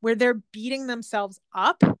do, where they're beating themselves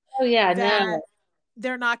up oh yeah, that no,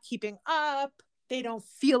 they're not keeping up. They don't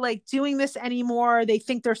feel like doing this anymore. They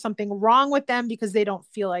think there's something wrong with them because they don't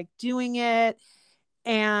feel like doing it.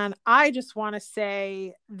 And I just want to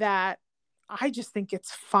say that I just think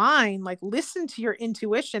it's fine. Like, listen to your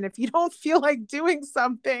intuition. If you don't feel like doing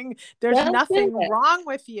something, there's Don't do nothing it. wrong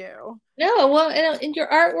with you. No, well, and your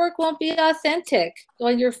artwork won't be authentic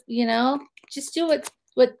when you're, just do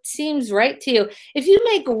what seems right to you. If you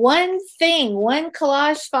make one thing, one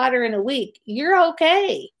collage fodder in a week, you're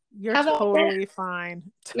okay. You're How about totally that?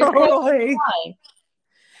 fine. You're Totally. fine.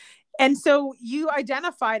 And so you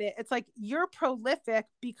identified it. It's like you're prolific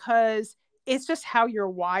because it's just how you're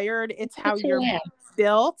wired. It's how That's who you're I am.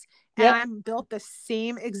 built. And Yep. I'm built the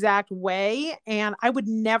same exact way. And I would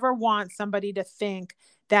never want somebody to think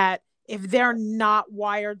that if they're not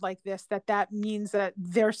wired like this, that means that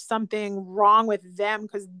there's something wrong with them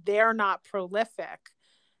because they're not prolific.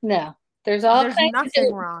 No, there's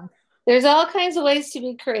Nothing wrong. there's all kinds of ways to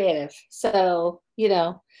be creative. So,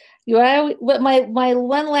 what my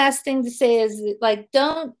one last thing to say is, like,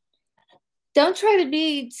 don't try to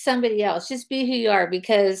be somebody else. Just be who you are,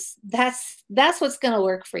 because that's what's going to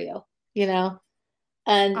work for you,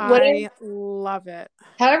 and I love it.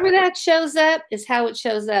 However that shows up is how it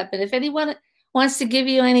shows up. And if anyone wants to give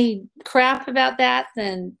you any crap about that,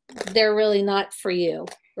 then they're really not for you,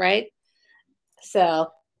 right? So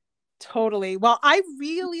totally. Well, I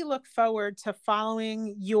really look forward to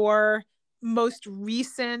following your most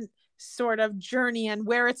recent sort of journey and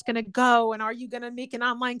where it's going to go. And are you going to make an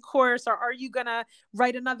online course, or are you going to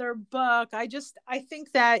write another book? I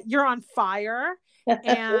think that you're on fire.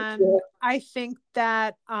 And I think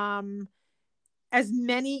that, as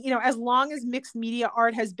long as mixed media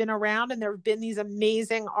art has been around, and there have been these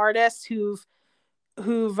amazing artists who've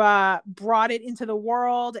brought it into the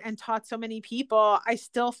world and taught so many people, I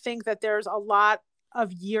still think that there's a lot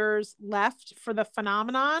of years left for the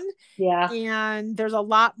phenomenon. Yeah. And there's a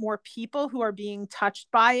lot more people who are being touched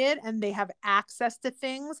by it, and they have access to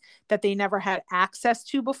things that they never had access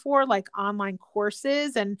to before, like online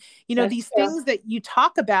courses. And, these things that you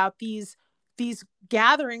talk about, these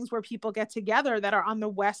gatherings where people get together that are on the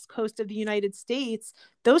West Coast of the United States,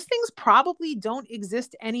 those things probably don't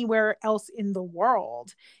exist anywhere else in the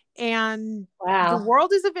world. And wow. The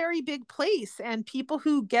world is a very big place, and people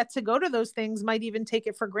who get to go to those things might even take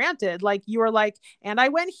it for granted. Like, you were like, and I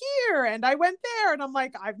went here and I went there, and I'm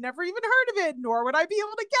like, I've never even heard of it, nor would I be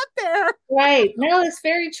able to get there. Right. No, it's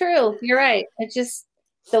very true. You're right.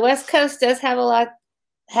 The West Coast does have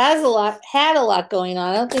had a lot going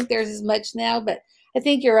on. I don't think there's as much now, but I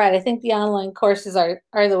think you're right. I think the online courses are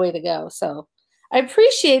the way to go. So I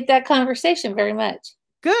appreciate that conversation very much.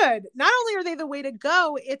 Good. Not only are they the way to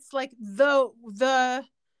go, it's like the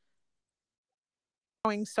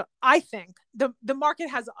so I think the market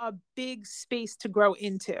has a big space to grow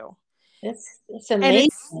into. It's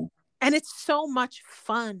amazing. And it's so much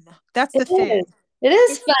fun. That's the thing. It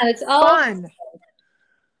is fun. It's all fun.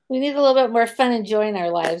 We need a little bit more fun enjoying our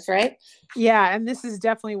lives, right? Yeah, and this is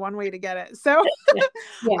definitely one way to get it. So, yeah.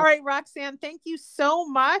 All right, Roxanne, thank you so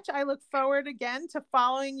much. I look forward again to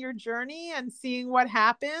following your journey and seeing what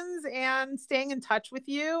happens and staying in touch with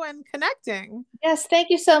you and connecting. Yes, thank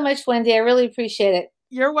you so much, Wendy. I really appreciate it.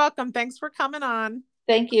 You're welcome. Thanks for coming on.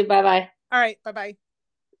 Thank you. Bye-bye. All right, bye-bye.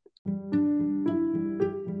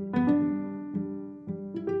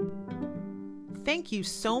 Thank you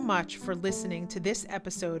so much for listening to this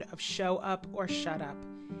episode of Show Up or Shut Up.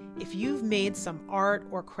 If you've made some art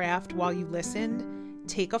or craft while you listened,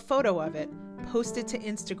 take a photo of it, post it to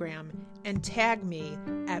Instagram, and tag me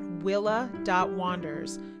at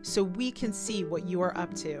willa.wanders so we can see what you are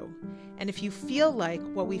up to. And if you feel like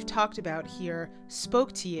what we've talked about here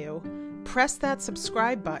spoke to you, press that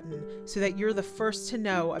subscribe button so that you're the first to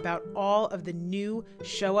know about all of the new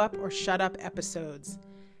Show Up or Shut Up episodes.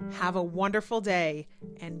 Have a wonderful day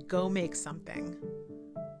and go make something.